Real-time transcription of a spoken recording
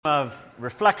Of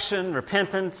reflection,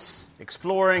 repentance,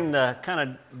 exploring the kind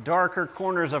of darker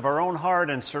corners of our own heart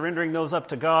and surrendering those up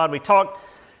to God. We talked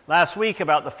last week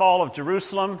about the fall of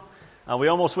Jerusalem. We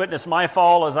almost witnessed my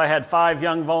fall as I had 5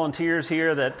 young volunteers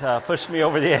here that pushed me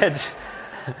over the edge.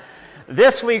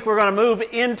 This week we're going to move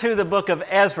into the book of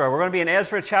Ezra. We're going to be in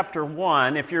Ezra chapter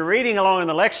 1. If you're reading along in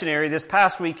the lectionary this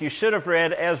past week, you should have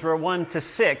read Ezra 1 to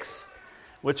 6,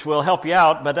 which will help you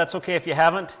out, but that's okay if you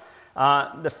haven't.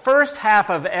 The first half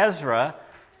of Ezra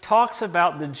talks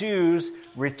about the Jews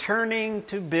returning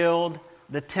to build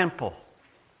the temple.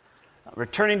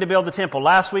 Returning to build the temple.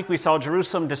 Last week we saw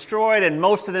Jerusalem destroyed, and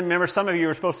most of them, remember, some of you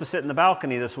were supposed to sit in the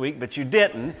balcony this week, but you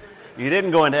didn't. You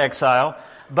didn't go into exile.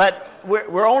 But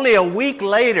we're only a week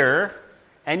later,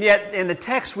 and yet in the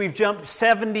text we've jumped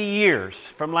 70 years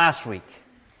from last week.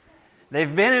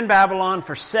 They've been in Babylon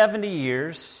for 70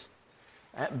 years.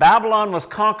 Babylon was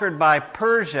conquered by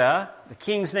Persia. The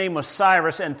king's name was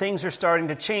Cyrus, and things are starting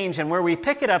to change. And where we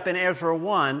pick it up in Ezra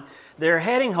 1, they're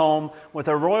heading home with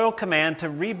a royal command to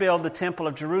rebuild the temple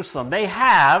of Jerusalem. They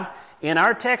have, in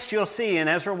our text you'll see in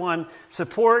Ezra 1,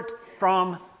 support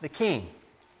from the king.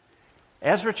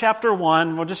 Ezra chapter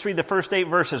 1, we'll just read the first 8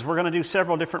 verses. We're going to do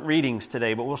several different readings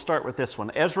today, but we'll start with this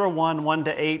one. Ezra 1, 1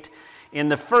 to 8. In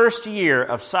the first year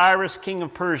of Cyrus, king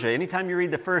of Persia. Anytime you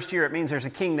read the first year, it means there's a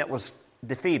king that was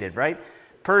defeated, right?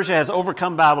 Persia has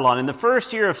overcome Babylon. In the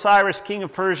first year of Cyrus, king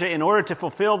of Persia, in order to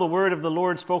fulfill the word of the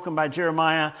Lord spoken by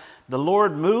Jeremiah, the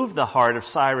Lord moved the heart of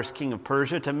Cyrus, king of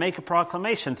Persia, to make a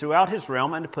proclamation throughout his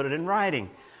realm and to put it in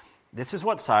writing. This is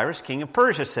what Cyrus, king of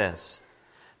Persia, says.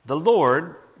 The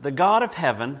Lord, the God of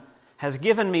heaven, has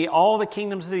given me all the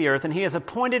kingdoms of the earth, and he has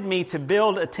appointed me to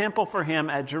build a temple for him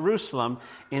at Jerusalem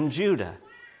in Judah.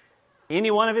 Any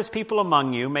one of his people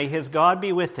among you, may his God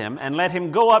be with him, and let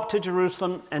him go up to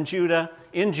Jerusalem and Judah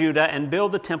and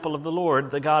build the temple of the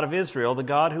Lord, the God of Israel, the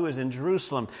God who is in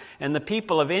Jerusalem. And the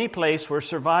people of any place where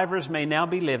survivors may now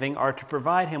be living are to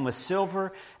provide him with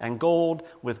silver and gold,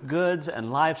 with goods and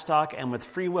livestock, and with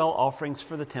freewill offerings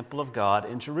for the temple of God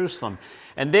in Jerusalem.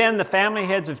 And then the family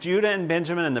heads of Judah and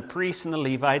Benjamin and the priests and the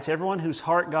Levites, everyone whose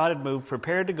heart God had moved,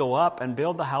 prepared to go up and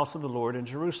build the house of the Lord in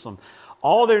Jerusalem.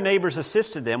 All their neighbors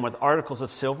assisted them with articles of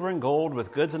silver and gold,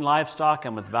 with goods and livestock,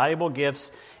 and with valuable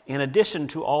gifts, in addition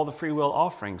to all the freewill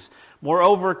offerings.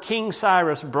 Moreover, King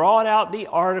Cyrus brought out the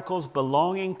articles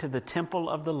belonging to the temple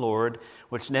of the Lord,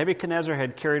 which Nebuchadnezzar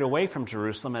had carried away from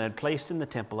Jerusalem and had placed in the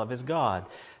temple of his God.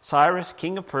 Cyrus,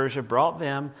 king of Persia, brought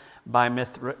them by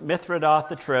Mithredath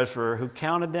the treasurer, who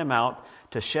counted them out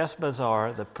to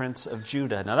Sheshbazzar, the prince of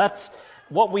Judah. Now that's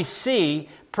what we see.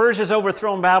 Persia's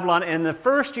overthrown Babylon. In the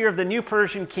first year of the new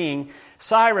Persian king,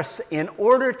 Cyrus, in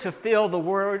order to fulfill the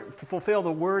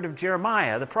word of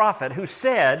Jeremiah, the prophet, who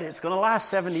said it's going to last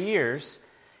 70 years,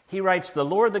 he writes, the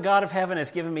Lord, the God of heaven,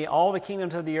 has given me all the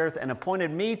kingdoms of the earth and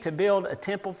appointed me to build a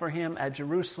temple for him at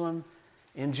Jerusalem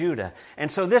in Judah.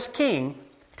 And so this king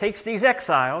takes these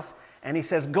exiles and he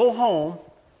says, go home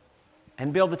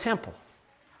and build the temple.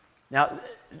 Now,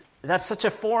 that's such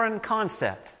a foreign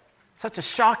concept. Such a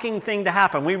shocking thing to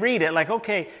happen. We read it like,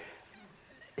 okay,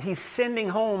 he's sending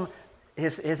home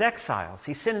his exiles.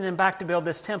 He's sending them back to build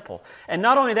this temple. And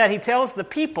not only that, he tells the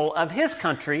people of his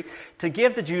country to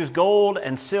give the Jews gold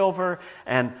and silver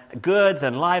and goods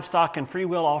and livestock and free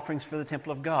will offerings for the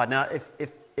temple of God. Now,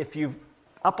 if you've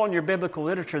up on your biblical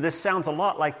literature, this sounds a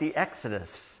lot like the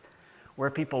Exodus,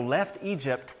 where people left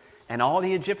Egypt and all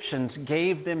the Egyptians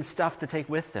gave them stuff to take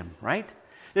with them, right?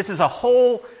 This is a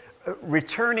whole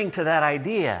returning to that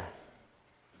idea.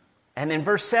 And in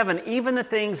verse 7, even the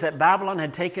things that Babylon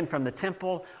had taken from the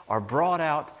temple are brought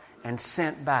out and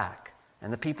sent back.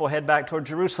 And the people head back toward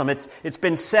Jerusalem. It's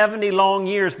been 70 long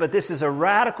years, but this is a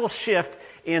radical shift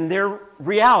in their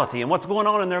reality and what's going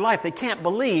on in their life. They can't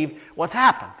believe what's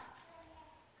happened.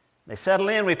 They settle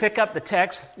in. We pick up the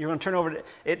text. You're going to turn over to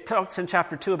it. Talks in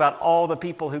chapter 2 about all the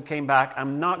people who came back.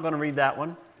 I'm not going to read that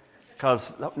one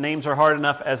because names are hard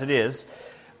enough as it is.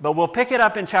 But we'll pick it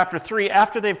up in chapter 3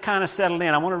 after they've kind of settled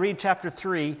in. I want to read chapter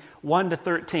 3, 1 to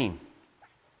 13.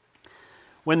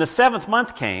 When the 7th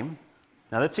month came,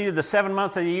 now that's either the 7th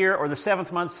month of the year or the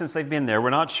 7th month since they've been there, we're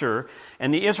not sure,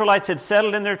 and the Israelites had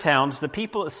settled in their towns, the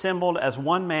people assembled as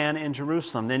one man in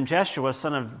Jerusalem. Then Jeshua,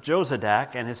 son of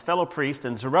Jozadak, and his fellow priest,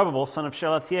 and Zerubbabel, son of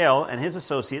Shealtiel, and his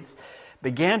associates,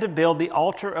 began to build the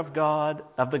altar of God,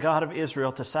 of the God of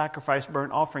Israel, to sacrifice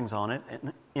burnt offerings on it,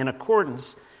 in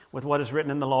accordance with what is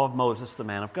written in the law of Moses, the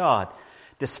man of God.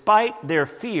 Despite their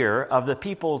fear of the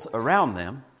peoples around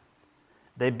them,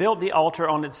 they built the altar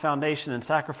on its foundation and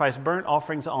sacrificed burnt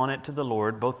offerings on it to the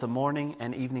Lord, both the morning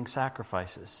and evening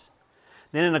sacrifices.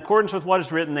 Then, in accordance with what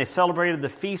is written, they celebrated the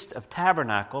Feast of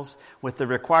Tabernacles with the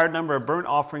required number of burnt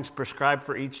offerings prescribed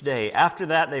for each day. After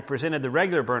that, they presented the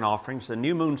regular burnt offerings, the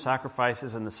new moon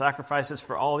sacrifices, and the sacrifices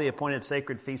for all the appointed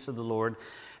sacred feasts of the Lord,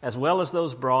 as well as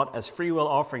those brought as freewill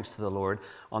offerings to the Lord.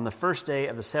 On the first day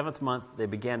of the 7th month, they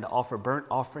began to offer burnt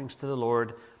offerings to the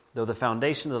Lord, though the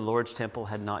foundation of the Lord's temple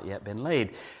had not yet been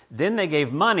laid. Then they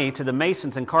gave money to the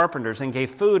masons and carpenters, and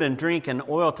gave food and drink and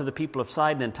oil to the people of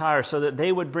Sidon and Tyre, so that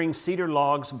they would bring cedar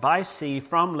logs by sea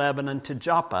from Lebanon to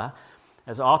Joppa,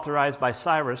 as authorized by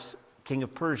Cyrus, king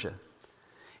of Persia.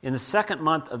 In the 2nd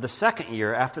month of the 2nd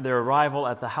year after their arrival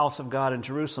at the house of God in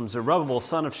Jerusalem, Zerubbabel,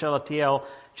 son of Shealtiel,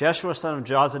 Jeshua, son of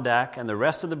Jozadak, and the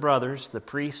rest of the brothers, the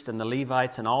priests and the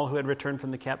Levites, and all who had returned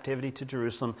from the captivity to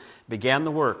Jerusalem, began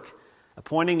the work,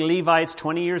 appointing Levites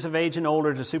 20 years of age and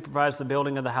older to supervise the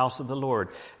building of the house of the Lord.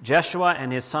 Jeshua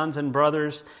and his sons and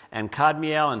brothers, and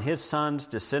Kadmiel and his sons,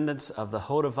 descendants of the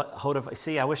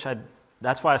Hodaviah.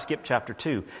 That's why I skipped chapter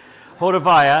 2.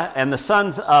 Hodaviah and the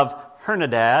sons of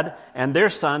Hernadad and their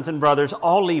sons and brothers,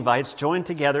 all Levites, joined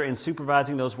together in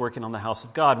supervising those working on the house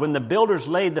of God. When the builders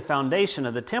laid the foundation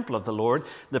of the temple of the Lord,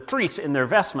 the priests in their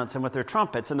vestments and with their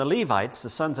trumpets, and the Levites, the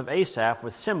sons of Asaph,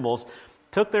 with cymbals,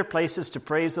 took their places to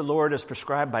praise the Lord as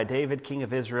prescribed by David, king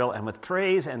of Israel. And with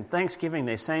praise and thanksgiving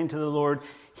they sang to the Lord,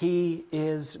 "He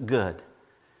is good.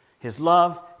 His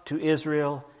love to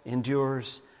Israel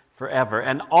endures forever."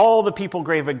 And all the people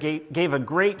gave a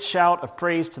great shout of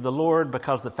praise to the Lord,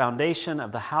 because the foundation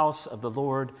of the house of the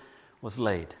Lord was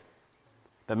laid.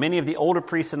 But many of the older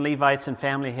priests and Levites and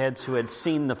family heads who had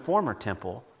seen the former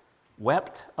temple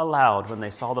wept aloud when they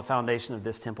saw the foundation of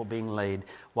this temple being laid,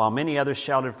 while many others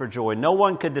shouted for joy. No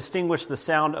one could distinguish the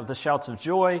sound of the shouts of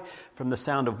joy from the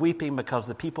sound of weeping, because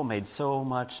the people made so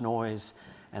much noise,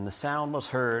 and the sound was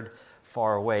heard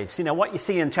far away. See, now what you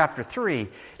see in chapter 3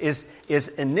 is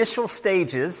initial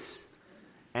stages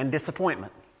and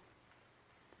disappointment.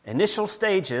 Initial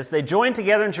stages. They join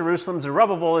together in Jerusalem.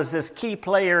 Zerubbabel is this key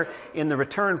player in the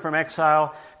return from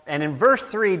exile. And in verse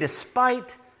 3,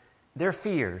 despite their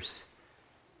fears,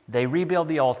 they rebuild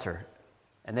the altar,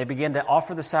 and they begin to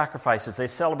offer the sacrifices. They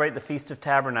celebrate the Feast of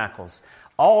Tabernacles.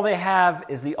 All they have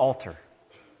is the altar.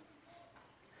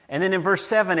 And then in verse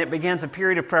 7, it begins a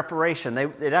period of preparation.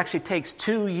 It actually takes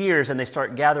 2 years, and they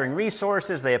start gathering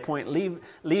resources. They appoint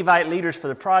Levite leaders for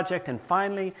the project, and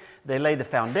finally they lay the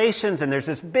foundations, and there's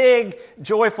this big,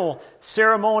 joyful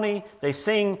ceremony. They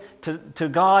sing to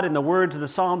God in the words of the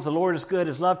Psalms, "The Lord is good,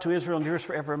 His love to Israel endures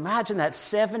forever." Imagine that,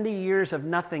 70 years of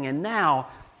nothing, and now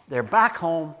they're back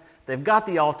home. They've got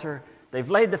the altar. They've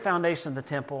laid the foundation of the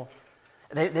temple.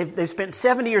 They've spent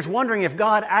 70 years wondering if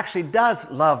God actually does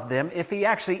love them, if He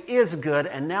actually is good,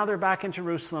 and now they're back in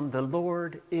Jerusalem. The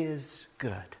Lord is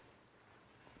good.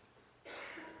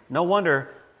 No wonder,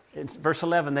 in verse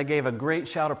 11, they gave a great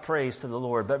shout of praise to the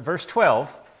Lord. But verse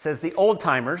 12 says the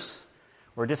old-timers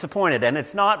were disappointed, and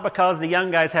it's not because the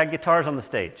young guys had guitars on the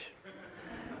stage.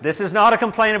 This is not a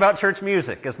complaint about church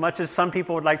music, as much as some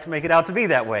people would like to make it out to be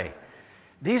that way.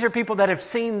 These are people that have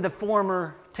seen the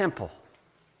former temple.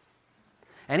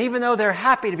 And even though they're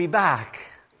happy to be back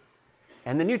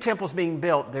and the new temple's being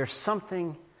built, there's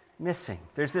something missing.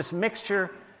 There's this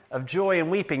mixture of joy and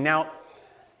weeping. Now,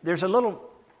 there's a little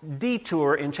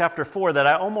detour in chapter 4 that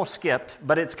I almost skipped,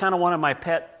 but it's kind of one of my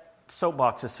pet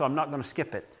soapboxes, so I'm not going to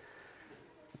skip it,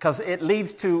 because it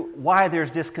leads to why there's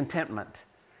discontentment.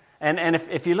 And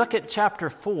if you look at chapter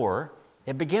 4,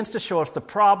 it begins to show us the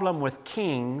problem with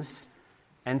kings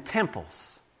and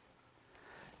temples.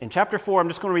 In chapter 4, I'm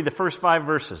just going to read the first 5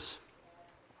 verses.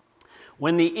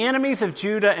 When the enemies of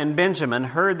Judah and Benjamin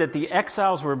heard that the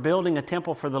exiles were building a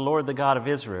temple for the Lord, the God of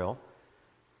Israel,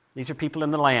 these are people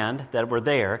in the land that were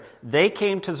there, they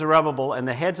came to Zerubbabel and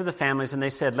the heads of the families, and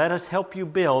they said, "Let us help you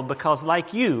build, because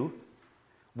like you,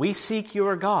 we seek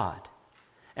your God,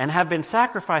 and have been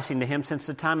sacrificing to Him since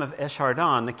the time of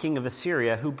Esarhaddon, the king of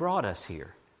Assyria, who brought us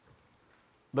here."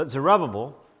 But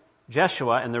Zerubbabel,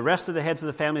 Jeshua, and the rest of the heads of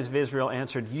the families of Israel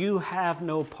answered, "You have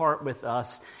no part with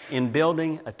us in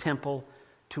building a temple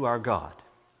to our God.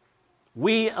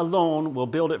 We alone will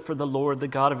build it for the Lord, the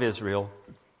God of Israel,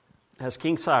 as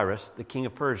King Cyrus, the king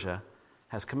of Persia,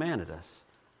 has commanded us."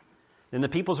 Then the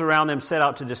peoples around them set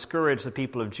out to discourage the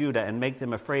people of Judah and make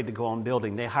them afraid to go on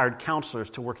building. They hired counselors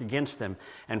to work against them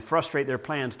and frustrate their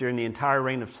plans during the entire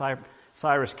reign of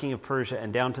Cyrus, king of Persia,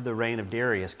 and down to the reign of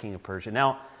Darius, king of Persia.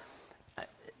 Now,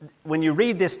 when you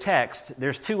read this text,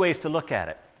 there's 2 ways to look at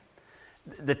it.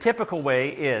 The typical way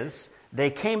is they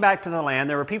came back to the land.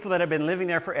 There were people that had been living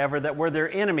there forever that were their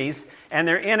enemies, and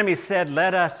their enemies said,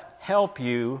 "Let us help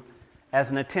you,"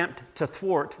 as an attempt to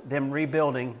thwart them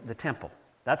rebuilding the temple.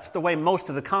 That's the way most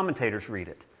of the commentators read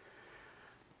it.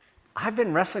 I've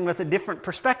been wrestling with a different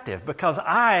perspective because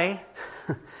I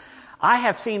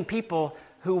have seen people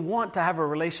who want to have a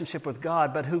relationship with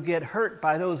God, but who get hurt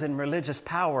by those in religious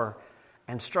power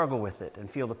and struggle with it and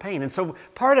feel the pain. And so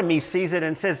part of me sees it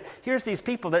and says, here's these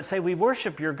people that say, we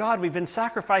worship your God. We've been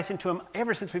sacrificing to him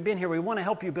ever since we've been here. We want to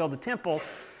help you build the temple.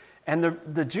 And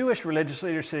the Jewish religious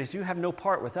leader says, you have no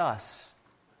part with us,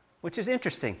 which is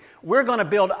interesting. We're going to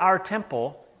build our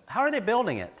temple. How are they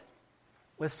building it?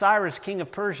 With Cyrus, king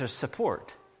of Persia's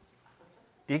support.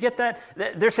 Do you get that?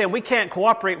 They're saying, we can't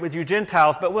cooperate with you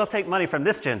Gentiles, but we'll take money from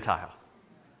this Gentile.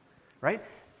 Right?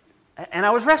 And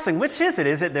I was wrestling, which is it?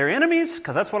 Is it their enemies?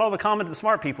 Because that's what all the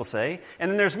smart people say.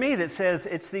 And then there's me that says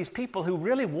it's these people who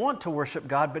really want to worship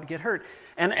God but get hurt.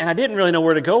 And I didn't really know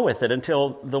where to go with it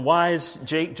until the wise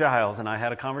Jake Giles and I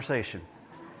had a conversation.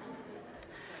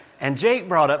 And Jake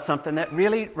brought up something that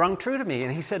really rung true to me.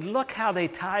 And he said, look how they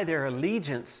tie their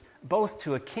allegiance both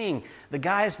to a king. The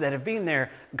guys that have been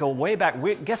there go way back.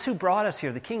 Guess who brought us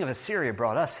here? The king of Assyria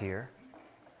brought us here.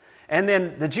 And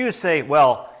then the Jews say,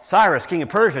 well, Cyrus, king of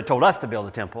Persia, told us to build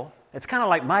a temple. It's kind of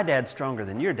like my dad's stronger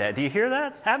than your dad. Do you hear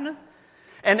that happening?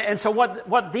 And so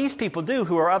what these people do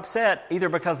who are upset, either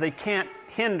because they can't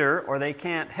hinder or they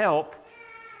can't help,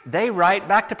 they write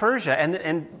back to Persia.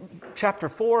 And chapter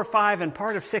 4, 5, and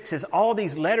part of 6 is all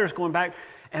these letters going back.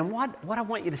 And what I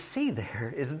want you to see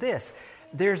there is this.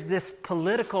 There's this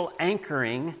political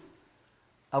anchoring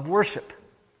of worship.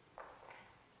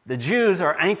 The Jews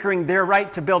are anchoring their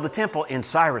right to build the temple in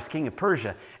Cyrus, king of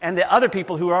Persia. And the other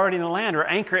people who are already in the land are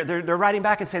anchoring, they're writing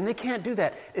back and saying they can't do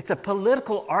that. It's a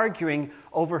political arguing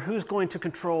over who's going to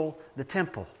control the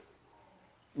temple.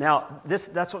 Now, this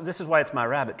is why it's my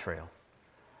rabbit trail.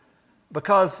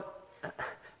 Because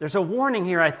there's a warning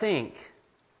here, I think,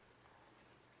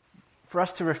 for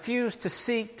us to refuse to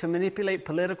seek to manipulate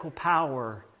political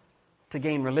power to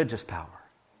gain religious power.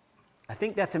 I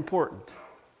think that's important.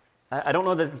 I don't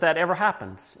know that ever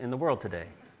happens in the world today.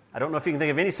 I don't know if you can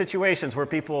think of any situations where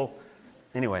people...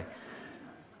 Anyway.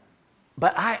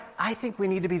 But I think we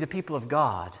need to be the people of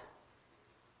God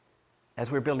as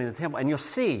we're building the temple. And you'll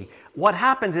see what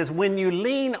happens is when you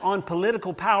lean on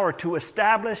political power to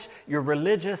establish your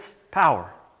religious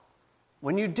power,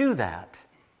 when you do that,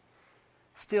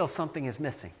 still something is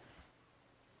missing.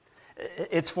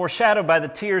 It's foreshadowed by the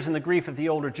tears and the grief of the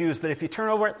older Jews. But if you turn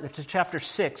over to chapter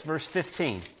 6, verse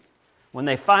 15... when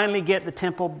they finally get the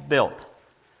temple built.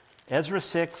 Ezra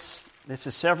 6, this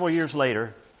is several years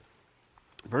later,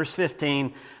 verse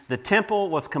 15, the temple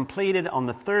was completed on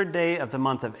the 3rd day of the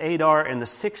month of Adar in the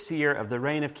 6th year of the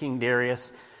reign of King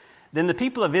Darius. Then the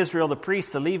people of Israel, the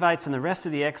priests, the Levites, and the rest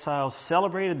of the exiles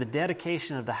celebrated the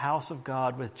dedication of the house of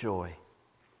God with joy.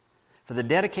 For the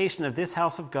dedication of this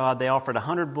house of God, they offered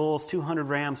 100 bulls, 200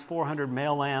 rams, 400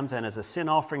 male lambs, and as a sin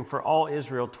offering for all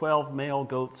Israel, 12 male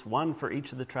goats, one for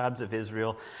each of the tribes of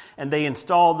Israel. And they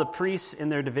installed the priests in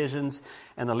their divisions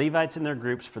and the Levites in their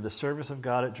groups for the service of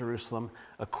God at Jerusalem,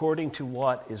 according to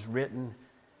what is written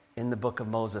in the book of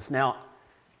Moses. Now,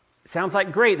 it sounds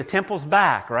like great, the temple's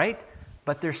back, right?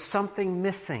 But there's something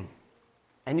missing.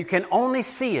 And you can only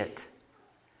see it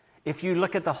if you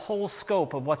look at the whole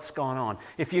scope of what's gone on.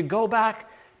 If you go back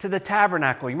to the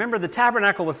tabernacle, you remember the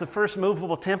tabernacle was the first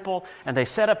movable temple, and they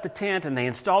set up the tent, and they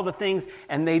installed the things,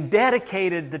 and they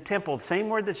dedicated the temple, same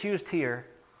word that's used here.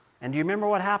 And do you remember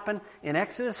what happened? In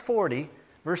Exodus 40,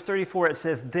 verse 34, it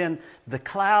says, then the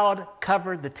cloud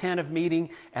covered the tent of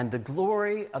meeting, and the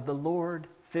glory of the Lord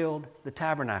filled the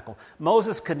tabernacle.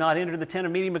 Moses could not enter the tent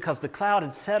of meeting because the cloud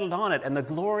had settled on it, and the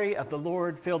glory of the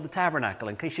Lord filled the tabernacle.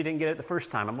 In case you didn't get it the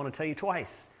first time, I'm going to tell you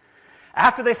twice.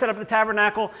 After they set up the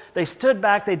tabernacle, they stood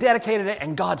back, they dedicated it,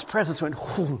 and God's presence went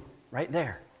whoo, right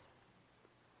there.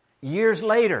 Years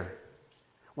later,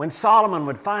 when Solomon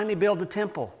would finally build the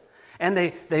temple, and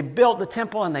they built the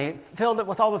temple and they filled it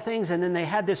with all the things, and then they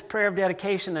had this prayer of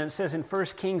dedication, and it says in 1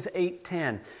 Kings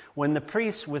 8:10, when the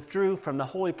priests withdrew from the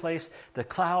holy place, the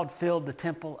cloud filled the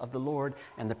temple of the Lord,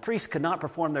 and the priests could not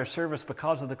perform their service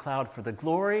because of the cloud, for the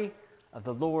glory of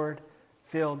the Lord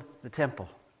filled the temple.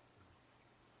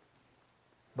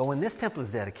 But when this temple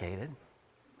is dedicated,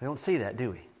 we don't see that,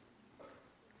 do we?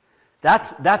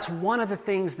 That's one of the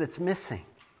things that's missing.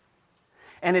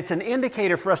 And it's an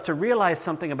indicator for us to realize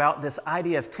something about this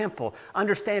idea of temple,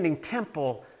 understanding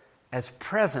temple as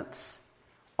presence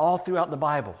all throughout the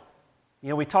Bible. You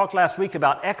know, we talked last week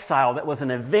about exile. That was an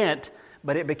event,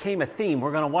 but it became a theme.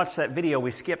 We're going to watch that video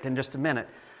we skipped in just a minute.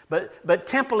 But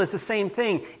temple is the same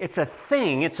thing. It's a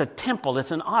thing, it's a temple,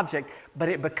 it's an object, but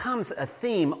it becomes a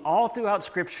theme all throughout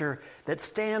Scripture that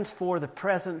stands for the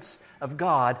presence of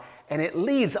God, and it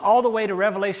leads all the way to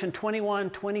Revelation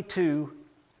 21:22,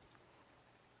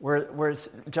 where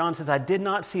John says, I did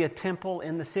not see a temple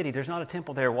in the city. There's not a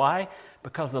temple there. Why?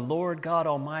 Because the Lord God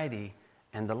Almighty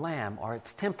and the Lamb are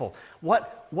its temple.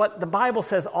 What the Bible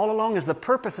says all along is the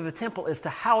purpose of a temple is to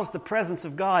house the presence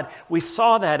of God. We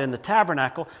saw that in the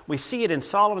tabernacle. We see it in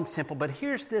Solomon's temple. But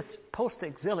here's this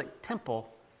post-exilic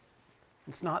temple.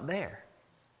 It's not there.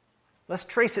 Let's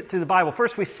trace it through the Bible.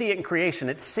 First, we see it in creation.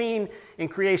 It's seen in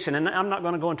creation. And I'm not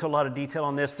going to go into a lot of detail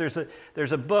on this.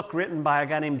 There's a book written by a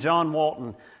guy named John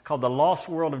Walton called The Lost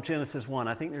World of Genesis 1.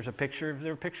 I think there's a picture. Is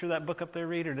there a picture of that book up there,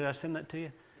 Reed, or did I send that to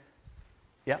you?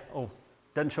 Yeah? Oh,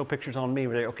 doesn't show pictures on me.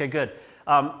 Okay, good.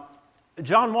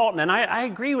 John Walton, and I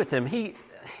agree with him.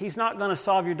 He's not going to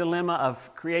solve your dilemma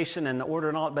of creation and the order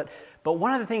and all, but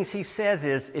one of the things he says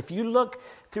is, if you look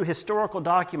through historical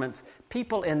documents,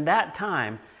 people in that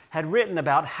time had written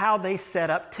about how they set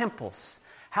up temples,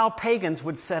 how pagans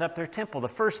would set up their temple. The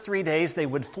first 3 days, they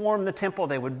would form the temple,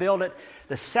 they would build it.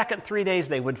 The second 3 days,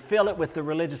 they would fill it with the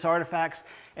religious artifacts.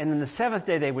 And then the seventh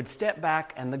day, they would step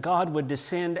back and the God would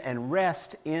descend and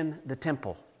rest in the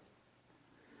temple.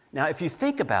 Now, if you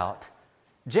think about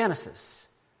Genesis,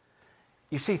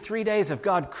 you see 3 days of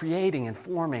God creating and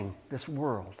forming this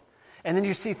world. And then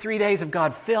you see 3 days of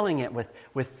God filling it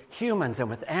with humans and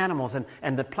with animals,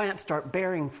 and the plants start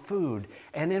bearing food.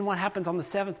 And then what happens on the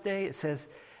seventh day? It says,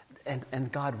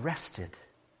 and God rested.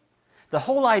 The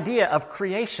whole idea of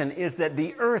creation is that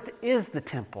the earth is the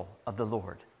temple of the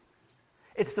Lord.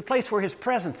 It's the place where His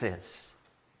presence is.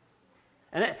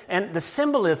 And the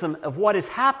symbolism of what is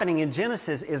happening in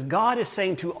Genesis is God is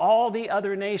saying to all the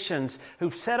other nations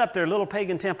who've set up their little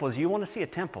pagan temples, you want to see a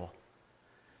temple?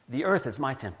 The earth is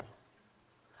my temple.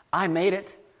 I made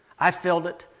it, I filled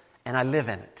it, and I live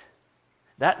in it.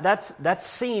 That's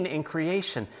seen in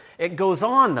creation. It goes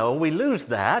on, though. We lose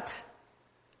that.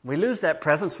 We lose that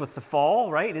presence with the fall,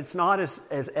 right? It's not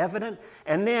as evident.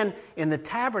 And then in the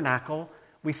tabernacle,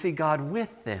 we see God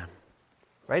with them,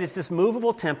 right? It's this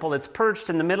movable temple. It's perched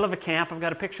in the middle of a camp. I've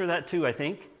got a picture of that too, I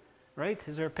think. Right?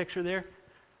 Is there a picture there?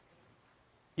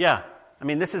 Yeah. I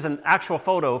mean, this is an actual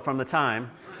photo from the time.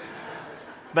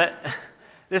 But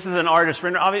this is an artist's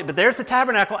render, but there's the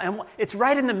tabernacle, and it's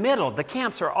right in the middle. The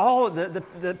camps are all,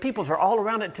 the peoples are all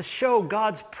around it to show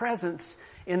God's presence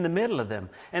in the middle of them.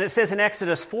 And it says in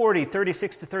Exodus 40,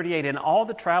 36 to 38, in all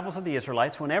the travels of the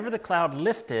Israelites, whenever the cloud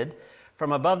lifted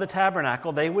from above the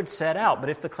tabernacle, they would set out. But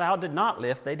if the cloud did not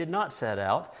lift, they did not set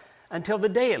out until the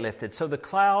day it lifted. So the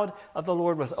cloud of the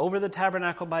Lord was over the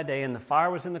tabernacle by day, and the fire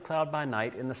was in the cloud by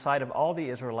night, in the sight of all the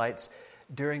Israelites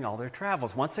during all their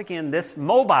travels. Once again, this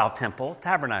mobile temple,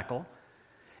 tabernacle,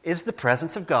 is the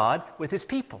presence of God with His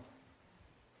people.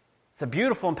 It's a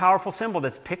beautiful and powerful symbol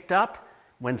that's picked up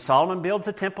when Solomon builds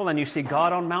a temple and you see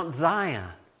God on Mount Zion,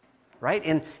 right?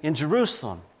 In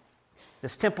Jerusalem.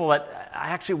 This temple that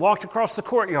I actually walked across the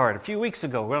courtyard a few weeks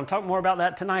ago. We're going to talk more about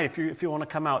that tonight if you want to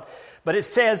come out. But it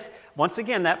says, once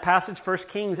again, that passage, 1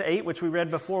 Kings 8, which we read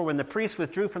before, when the priests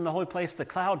withdrew from the holy place, the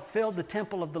cloud filled the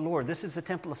temple of the Lord. This is the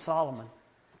temple of Solomon.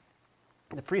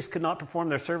 The priests could not perform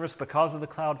their service because of the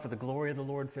cloud, for the glory of the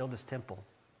Lord filled His temple.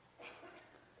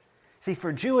 See,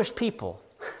 for Jewish people,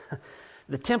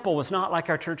 the temple was not like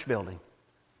our church building.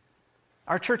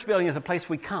 Our church building is a place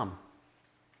we come,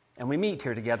 and we meet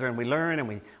here together, and we learn,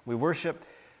 and we worship.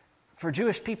 For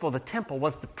Jewish people, the temple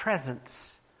was the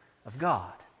presence of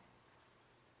God.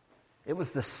 It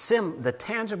was the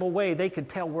tangible way they could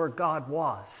tell where God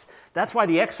was. That's why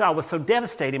the exile was so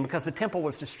devastating, because the temple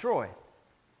was destroyed.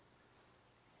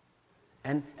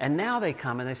 And now they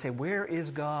come and they say, where is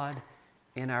God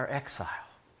in our exile?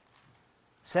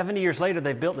 70 years later,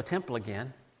 they've built the temple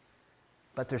again,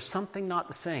 but there's something not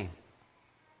the same.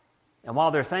 And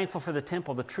while they're thankful for the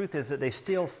temple, the truth is that they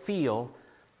still feel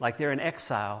like they're in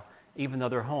exile, even though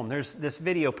they're home. There's this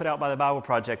video put out by the Bible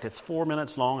Project. It's 4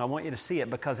 minutes long. I want you to see it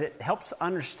because it helps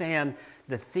understand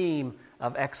the theme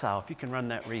of exile. If you can run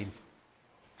that, Reed.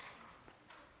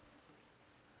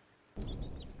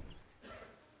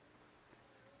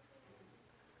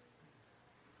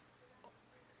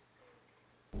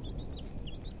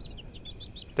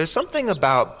 There's something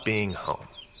about being home,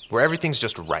 where everything's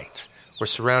just right. We're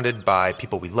surrounded by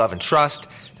people we love and trust.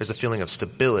 There's a feeling of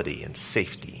stability and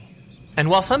safety. And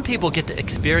while some people get to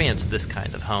experience this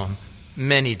kind of home,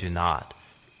 many do not.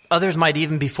 Others might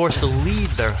even be forced to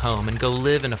leave their home and go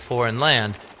live in a foreign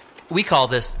land. We call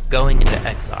this going into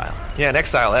exile. Yeah, in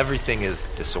exile, everything is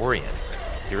disorienting.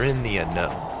 You're in the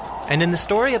unknown. And in the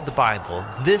story of the Bible,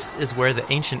 this is where the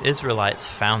ancient Israelites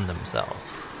found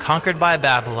themselves, conquered by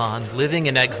Babylon, living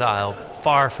in exile,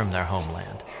 far from their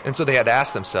homeland. And so they had to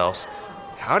ask themselves,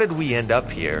 how did we end up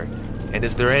here? And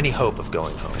is there any hope of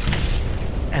going home?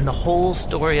 And the whole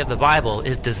story of the Bible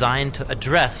is designed to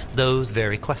address those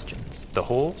very questions. The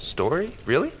whole story?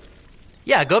 Really?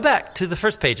 Yeah, go back to the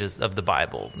first pages of the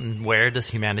Bible. Where does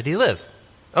humanity live?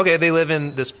 Okay, they live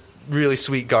in this really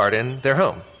sweet garden, their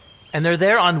home. And they're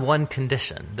there on one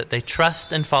condition, that they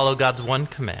trust and follow God's one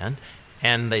command,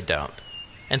 and they don't.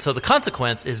 And so the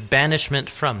consequence is banishment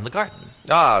from the garden.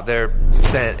 They're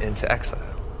sent into exile.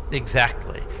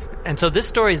 Exactly. And so this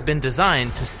story has been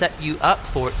designed to set you up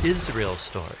for Israel's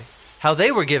story, how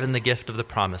they were given the gift of the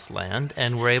promised land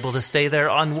and were able to stay there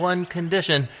on one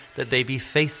condition, that they be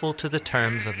faithful to the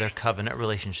terms of their covenant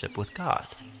relationship with God.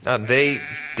 They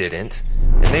didn't,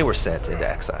 and they were sent into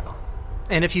exile.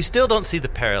 And if you still don't see the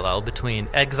parallel between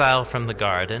exile from the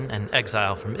garden and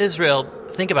exile from Israel,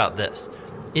 think about this.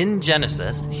 In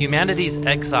Genesis, humanity's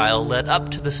exile led up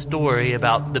to the story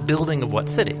about the building of what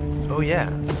city? Oh yeah,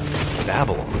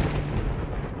 Babylon.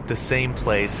 The same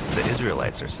place the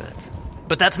Israelites are sent.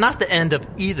 But that's not the end of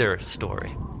either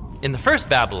story. In the first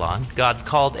Babylon, God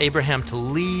called Abraham to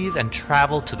leave and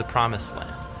travel to the promised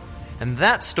land. And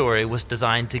that story was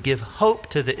designed to give hope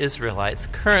to the Israelites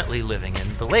currently living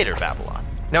in the later Babylon.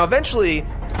 Now, eventually,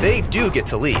 they do get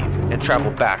to leave and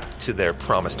travel back to their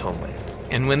promised homeland.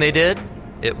 And when they did,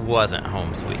 it wasn't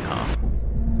home sweet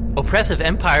home. Oppressive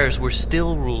empires were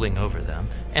still ruling over them,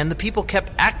 and the people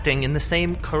kept acting in the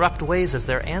same corrupt ways as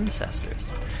their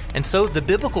ancestors. And so the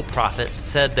biblical prophets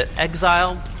said that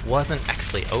exile wasn't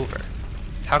actually over.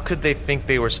 How could they think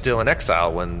they were still in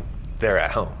exile when they're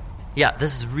at home? Yeah,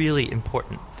 this is really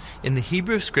important. In the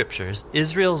Hebrew scriptures,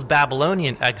 Israel's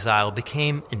Babylonian exile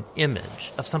became an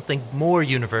image of something more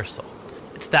universal.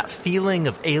 It's that feeling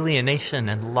of alienation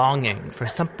and longing for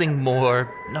something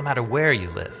more, no matter where you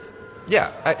live.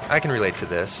 Yeah, I can relate to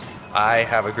this. I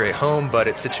have a great home, but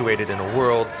it's situated in a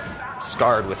world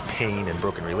scarred with pain and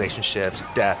broken relationships,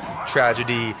 death, and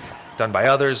tragedy, done by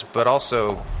others, but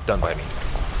also done by me.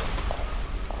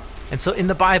 And so in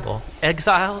the Bible,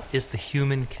 exile is the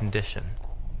human condition.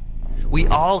 We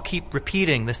all keep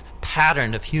repeating this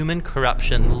pattern of human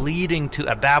corruption leading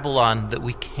to a Babylon that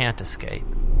we can't escape.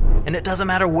 And it doesn't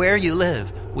matter where you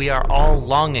live, we are all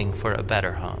longing for a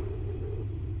better home.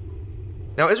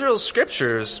 Now, Israel's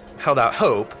scriptures held out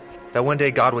hope that one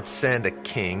day God would send a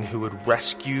king who would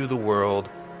rescue the world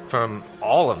from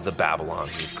all of the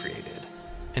Babylons we've created.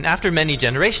 And after many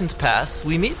generations pass,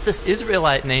 we meet this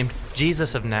Israelite named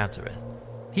Jesus of Nazareth.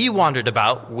 He wandered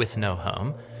about with no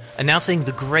home, announcing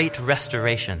the great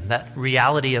restoration, that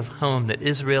reality of home that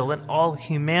Israel and all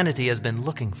humanity has been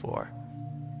looking for.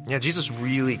 Yeah, Jesus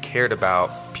really cared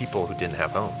about people who didn't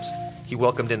have homes. He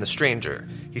welcomed in the stranger.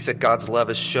 He said God's love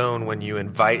is shown when you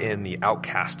invite in the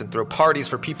outcast and throw parties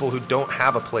for people who don't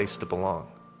have a place to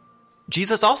belong.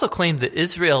 Jesus also claimed that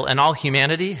Israel and all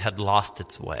humanity had lost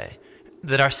its way,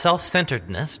 that our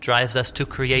self-centeredness drives us to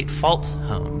create false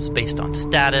homes based on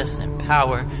status and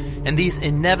power, and these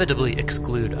inevitably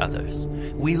exclude others.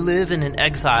 We live in an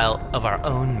exile of our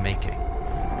own making.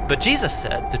 But Jesus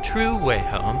said the true way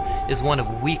home is one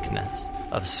of weakness,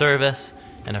 of service,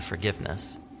 and of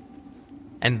forgiveness.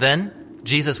 And then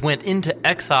Jesus went into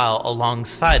exile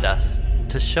alongside us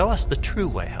to show us the true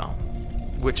way home.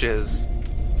 Which is?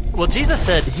 Well, Jesus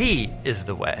said he is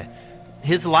the way.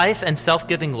 His life and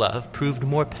self-giving love proved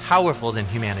more powerful than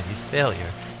humanity's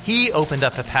failure. He opened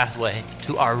up a pathway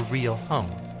to our real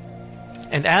home.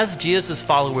 And as Jesus'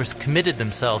 followers committed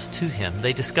themselves to him,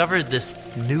 they discovered this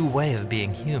new way of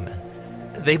being human.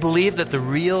 They believed that the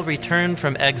real return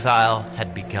from exile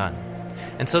had begun.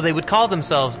 And so they would call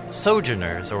themselves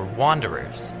sojourners or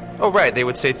wanderers. Oh, right. They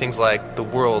would say things like, the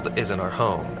world isn't our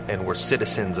home, and we're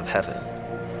citizens of heaven.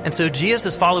 And so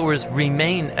Jesus' followers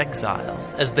remain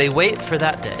exiles as they wait for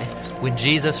that day when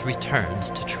Jesus returns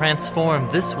to transform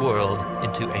this world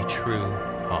into a true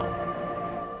home.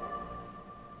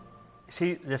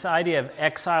 See, this idea of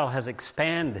exile has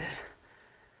expanded,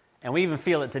 and we even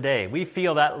feel it today. We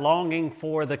feel that longing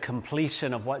for the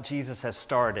completion of what Jesus has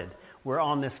started. We're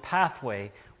on this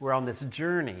pathway, we're on this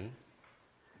journey,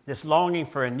 this longing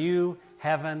for a new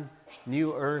heaven,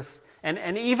 new earth.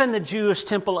 And even the Jewish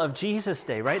temple of Jesus'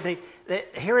 day, right?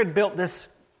 Herod built this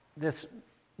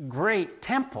great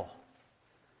temple.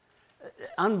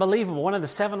 Unbelievable, one of the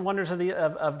 7 wonders of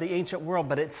the ancient world,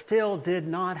 but it still did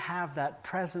not have that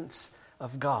presence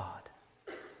of God.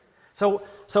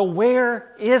 So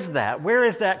where is that? Where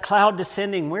is that cloud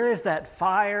descending? Where is that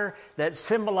fire that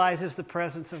symbolizes the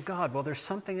presence of God? Well, there's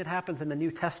something that happens in the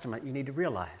New Testament you need to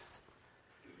realize.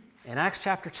 In Acts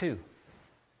chapter 2,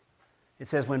 it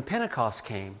says, when Pentecost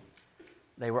came,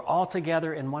 they were all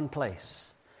together in one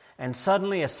place. And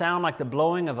suddenly a sound like the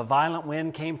blowing of a violent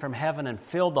wind came from heaven and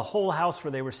filled the whole house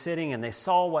where they were sitting, and they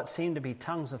saw what seemed to be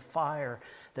tongues of fire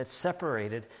that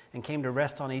separated and came to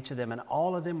rest on each of them. And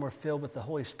all of them were filled with the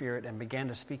Holy Spirit and began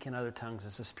to speak in other tongues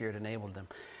as the Spirit enabled them.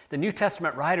 The New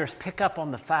Testament writers pick up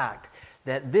on the fact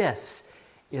that this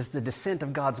is the descent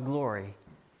of God's glory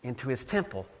into His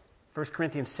temple. 1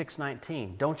 Corinthians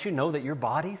 6:19. Don't you know that your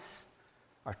bodies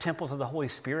are temples of the Holy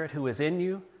Spirit who is in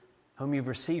you, whom you've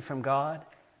received from God?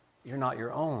 You're not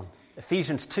your own.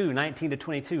 Ephesians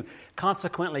 2:19-22.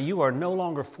 Consequently, you are no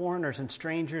longer foreigners and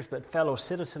strangers, but fellow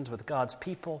citizens with God's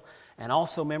people and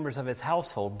also members of His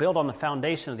household, built on the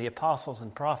foundation of the apostles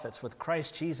and prophets, with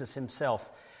Christ Jesus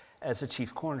Himself as the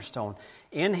chief cornerstone.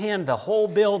 In Him, the whole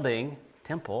building,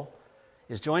 temple,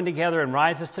 is joined together and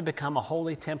rises to become a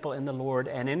holy temple in the Lord.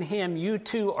 And in Him, you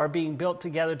too are being built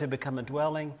together to become a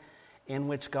dwelling in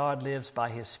which God lives by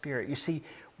His Spirit. You see,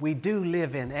 we do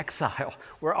live in exile.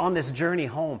 We're on this journey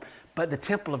home, but the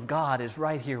temple of God is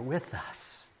right here with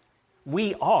us.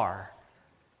 We are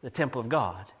the temple of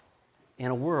God in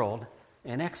a world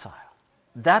in exile.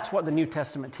 That's what the New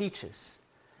Testament teaches.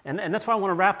 And that's why I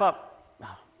want to wrap up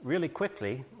really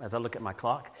quickly, as I look at my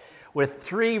clock, with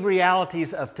 3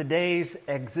 realities of today's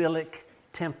exilic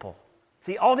temple.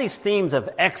 See, all these themes of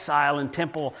exile and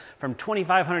temple from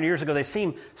 2,500 years ago, they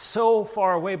seem so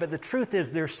far away, but the truth is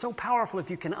they're so powerful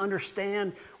if you can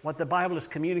understand what the Bible is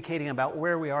communicating about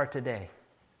where we are today.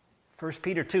 1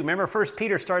 Peter 2. Remember, 1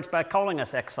 Peter starts by calling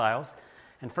us exiles.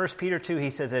 In 1 Peter 2, he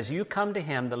says, as you come to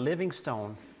Him, the living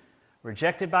stone,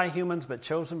 rejected by humans but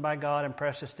chosen by God and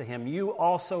precious to Him, you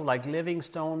also, like living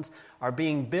stones, are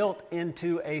being built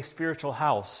into a spiritual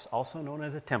house, also known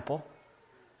as a temple,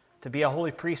 to be a holy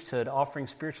priesthood, offering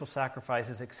spiritual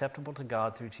sacrifices acceptable to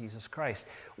God through Jesus Christ.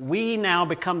 We now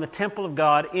become the temple of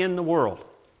God in the world.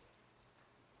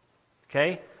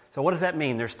 Okay? So what does that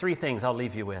mean? There's 3 things I'll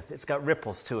leave you with. It's got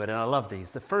ripples to it, and I love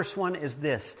these. The first one is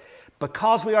this.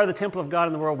 Because we are the temple of God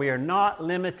in the world, we are not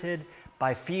limited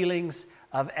by feelings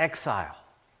of exile.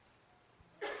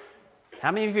 How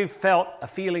many of you felt a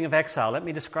feeling of exile? Let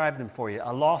me describe them for you.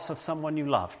 A loss of someone you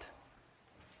loved.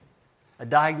 A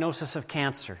diagnosis of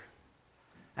cancer.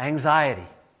 Anxiety,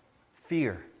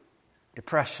 fear,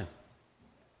 depression,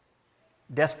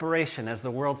 desperation as the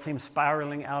world seems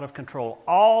spiraling out of control.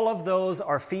 All of those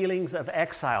are feelings of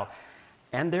exile,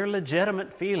 and they're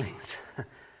legitimate feelings.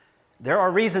 There are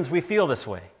reasons we feel this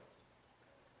way.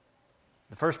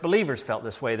 The first believers felt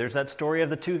this way. There's that story of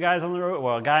the 2 guys on the road,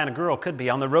 well, a guy and a girl could be,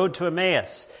 on the road to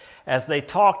Emmaus. As they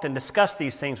talked and discussed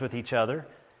these things with each other,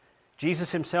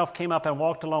 Jesus Himself came up and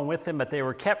walked along with them, but they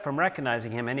were kept from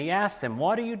recognizing Him. And He asked them,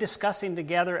 what are you discussing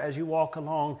together as you walk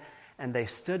along? And they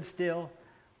stood still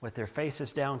with their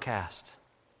faces downcast.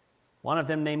 One of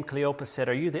them, named Cleopas, said,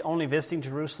 are you the only visiting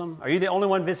Jerusalem? Are you the only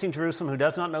one visiting Jerusalem who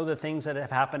does not know the things that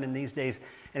have happened in these days?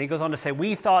 And he goes on to say,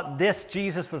 we thought this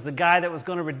Jesus was the guy that was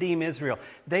going to redeem Israel.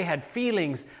 They had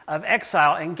feelings of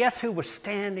exile, and guess who was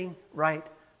standing right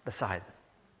beside them?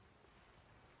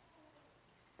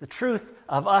 The truth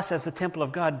of us as the temple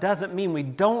of God doesn't mean we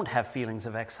don't have feelings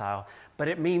of exile, but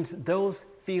it means those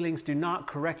feelings do not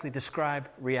correctly describe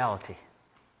reality.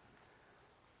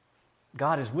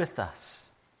 God is with us.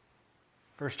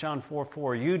 1 John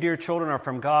 4:4, you, dear children, are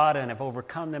from God and have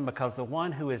overcome them, because the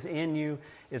one who is in you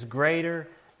is greater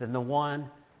than the one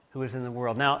who is in the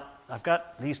world. Now, I've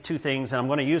got these 2 things, and I'm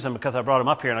going to use them because I brought them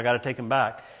up here and I've got to take them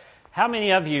back. How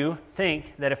many of you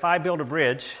think that if I build a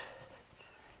bridge,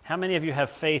 how many of you have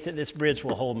faith that this bridge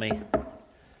will hold me?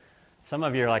 Some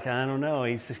of you are like, I don't know.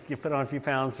 You put on a few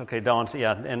pounds. Okay, Dawn, so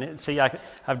yeah. And see,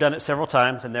 I've done it several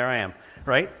times, and there I am,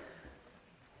 right?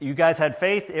 You guys had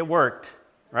faith. It worked,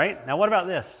 right? Now, what about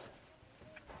this?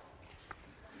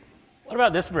 What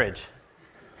about this bridge?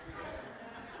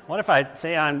 What if I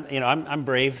say I'm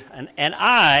brave, and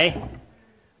how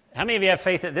many of you have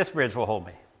faith that this bridge will hold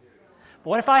me?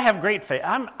 What if I have great faith?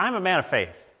 I'm a man of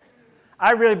faith.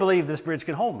 I really believe this bridge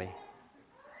can hold me,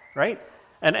 right?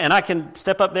 And I can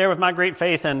step up there with my great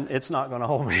faith, and it's not going to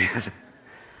hold me.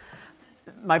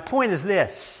 My point is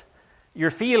this. Your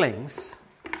feelings,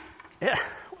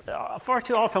 far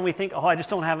too often we think, I just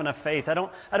don't have enough faith. I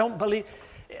don't believe.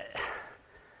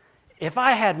 If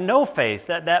I had no faith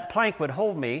that plank would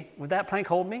hold me, would that plank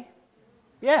hold me?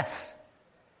 Yes.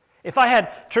 If I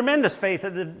had tremendous faith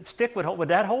that the stick would hold, would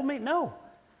that hold me? No.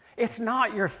 It's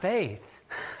not your faith.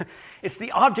 It's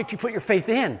the object you put your faith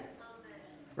in.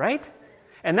 Right?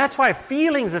 And that's why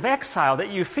feelings of exile that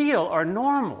you feel are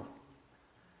normal.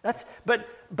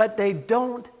 But they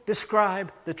don't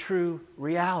describe the true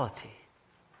reality.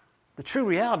 The true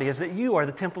reality is that you are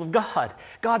the temple of God.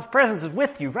 God's presence is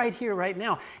with you right here, right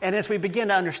now. And as we begin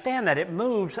to understand that, it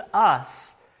moves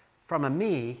us from a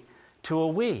me to a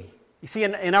we. You see,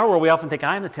 in our world, we often think,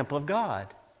 I'm the temple of God,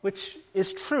 which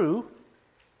is true,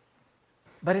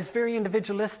 but it's very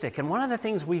individualistic. And one of the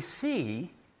things we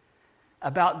see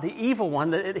about the evil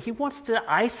one, that he wants to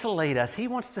isolate us. He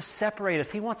wants to separate us.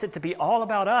 He wants it to be all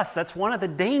about us. That's one of the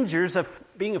dangers of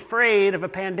being afraid of a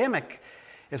pandemic,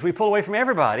 is we pull away from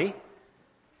everybody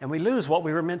and we lose what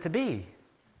we were meant to be.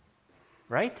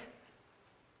 Right?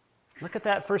 Look at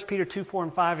that, 1 Peter 2, 4,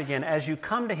 and 5 again. As you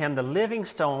come to him, the living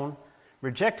stone,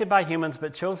 rejected by humans,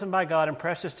 but chosen by God and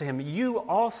precious to him, you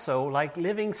also, like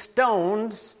living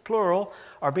stones, plural,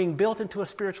 are being built into a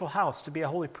spiritual house to be a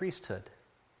holy priesthood.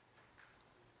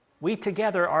 We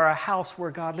together are a house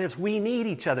where God lives. We need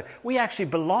each other. We actually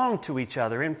belong to each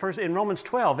other. In Romans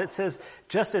 12, it says,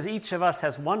 just as each of us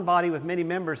has one body with many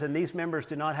members, and these members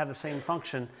do not have the same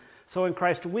function, so in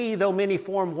Christ we, though many,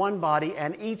 form one body,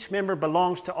 and each member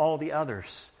belongs to all the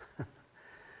others.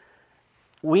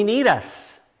 We need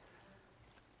us.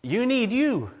 You need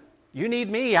you. You need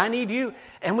me. I need you.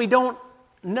 And we don't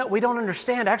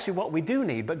understand actually what we do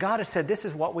need, but God has said this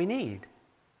is what we need.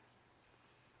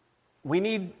 We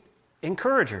need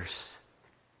encouragers.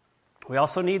 We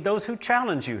also need those who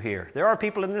challenge you here. There are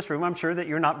people in this room, I'm sure, that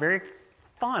you're not very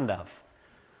fond of.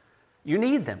 You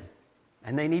need them,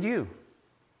 and they need you.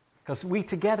 Because we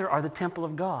together are the temple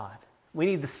of God. We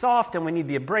need the soft and we need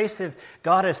the abrasive.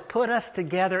 God has put us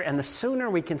together, and the sooner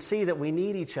we can see that we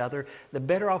need each other, the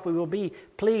better off we will be.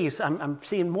 Please, I'm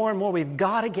seeing more and more, we've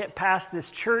got to get past this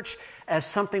church as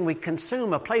something we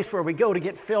consume, a place where we go to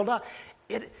get filled up.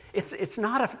 It's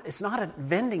not a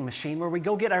vending machine where we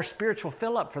go get our spiritual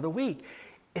fill up for the week.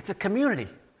 It's a community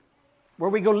where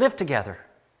we go live together.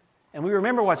 And we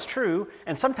remember what's true,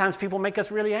 and sometimes people make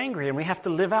us really angry, and we have to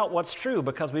live out what's true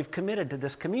because we've committed to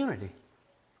this community.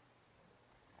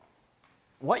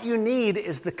 What you need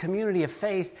is the community of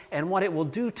faith and what it will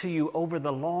do to you over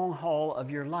the long haul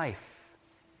of your life.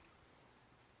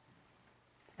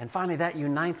 And finally, that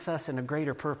unites us in a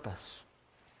greater purpose.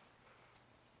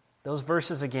 Those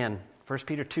verses again, 1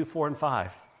 Peter 2, 4, and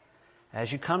 5.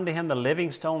 As you come to him, the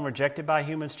living stone rejected by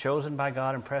humans, chosen by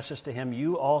God and precious to him,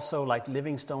 you also, like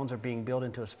living stones, are being built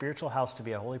into a spiritual house to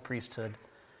be a holy priesthood,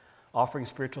 offering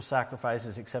spiritual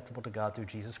sacrifices acceptable to God through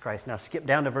Jesus Christ. Now skip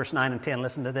down to verse 9 and 10.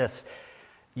 Listen to this.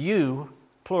 You,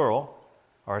 plural,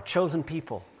 are a chosen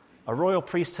people, a royal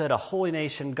priesthood, a holy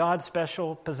nation, God's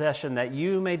special possession, that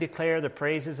you may declare the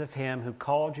praises of him who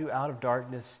called you out of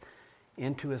darkness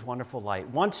into his wonderful light.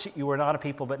 Once you were not a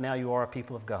people, but now you are a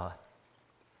people of God.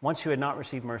 Once you had not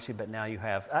received mercy, but now you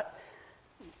have.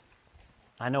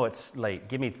 I know it's late.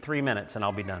 Give me 3 minutes and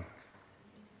I'll be done.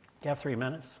 You have 3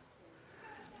 minutes?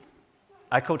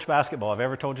 I coach basketball. Have I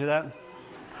ever told you that?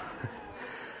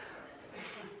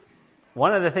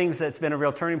 One of the things that's been a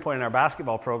real turning point in our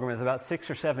basketball program is about 6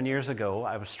 or 7 years ago,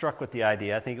 I was struck with the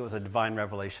idea, I think it was a divine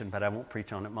revelation, but I won't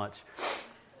preach on it much,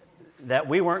 that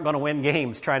we weren't going to win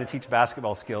games trying to teach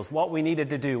basketball skills. What we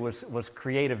needed to do was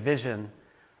create a vision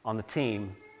on the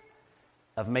team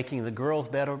of making the girls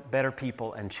better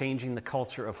people and changing the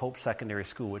culture of Hope Secondary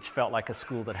School, which felt like a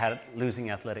school that had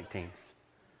losing athletic teams.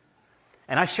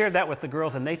 And I shared that with the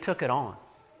girls, and they took it on.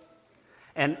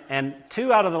 And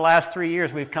 2 out of the last 3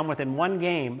 years, we've come within 1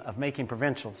 game of making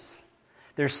provincials.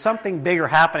 There's something bigger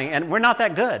happening, and we're not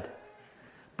that good.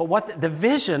 But what the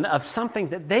vision of something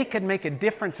that they could make a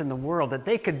difference in the world, that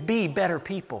they could be better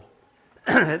people,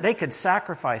 that they could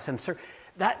sacrifice and serve,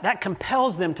 that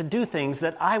compels them to do things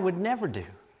that I would never do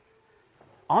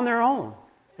on their own.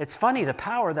 It's funny, the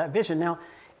power of that vision. Now,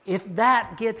 if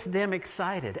that gets them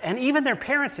excited, and even their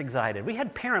parents excited. We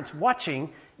had parents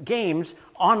watching games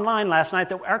online last night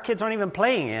that our kids aren't even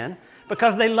playing in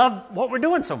because they love what we're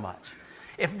doing so much.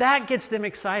 If that gets them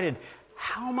excited,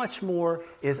 how much more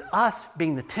is us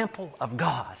being the temple of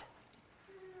God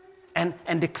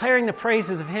and declaring the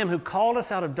praises of him who called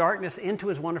us out of darkness into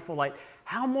his wonderful light?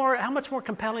 How much more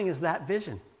compelling is that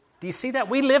vision? Do you see that?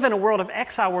 We live in a world of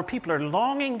exile where people are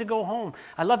longing to go home.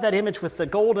 I love that image with the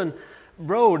golden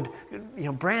road,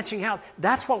 branching out.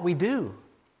 That's what we do.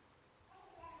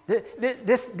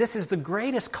 This is the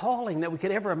greatest calling that we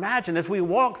could ever imagine. As we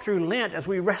walk through Lent, as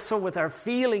we wrestle with our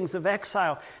feelings of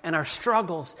exile and our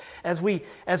struggles, as we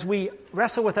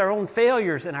wrestle with our own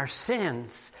failures and our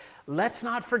sins, let's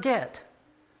not forget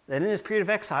that in this period of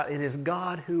exile, it is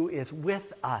God who is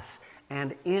with us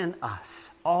and in us,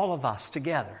 all of us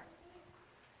together.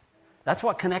 That's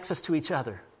what connects us to each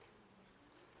other.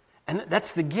 And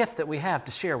that's the gift that we have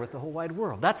to share with the whole wide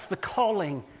world. That's the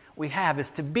calling we have,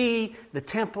 is to be the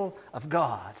temple of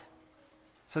God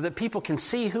so that people can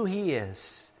see who He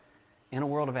is in a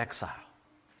world of exile.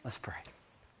 Let's pray.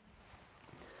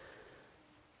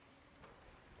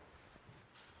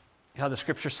 You know, the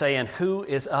Scriptures say, and who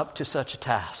is up to such a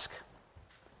task?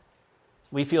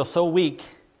 We feel so weak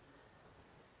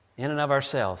in and of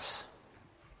ourselves.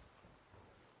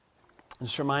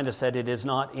 Just remind us that it is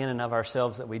not in and of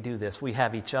ourselves that we do this. We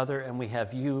have each other and we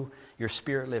have you, your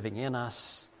Spirit living in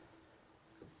us,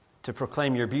 to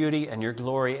proclaim your beauty and your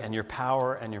glory and your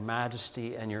power and your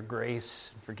majesty and your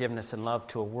grace, forgiveness and love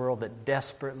to a world that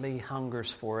desperately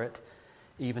hungers for it,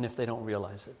 even if they don't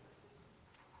realize it.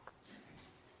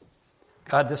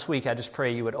 God, this week I just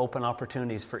pray you would open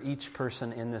opportunities for each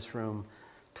person in this room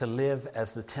to live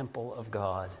as the temple of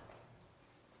God.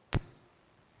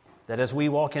 That as we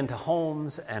walk into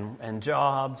homes and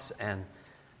jobs and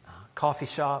coffee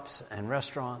shops and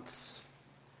restaurants,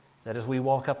 that as we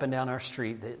walk up and down our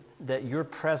street, that your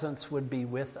presence would be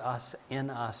with us, in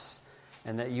us,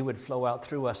 and that you would flow out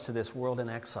through us to this world in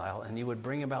exile, and you would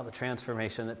bring about the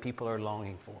transformation that people are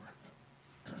longing for.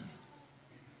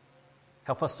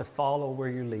 Help us to follow where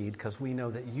you lead, because we know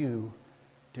that you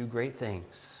do great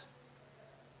things.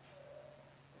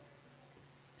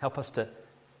 Help us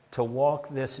to walk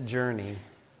this journey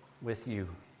with you,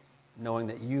 knowing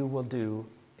that you will do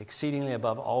exceedingly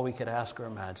above all we could ask or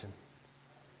imagine.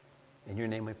 In your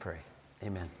name we pray.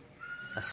 Amen.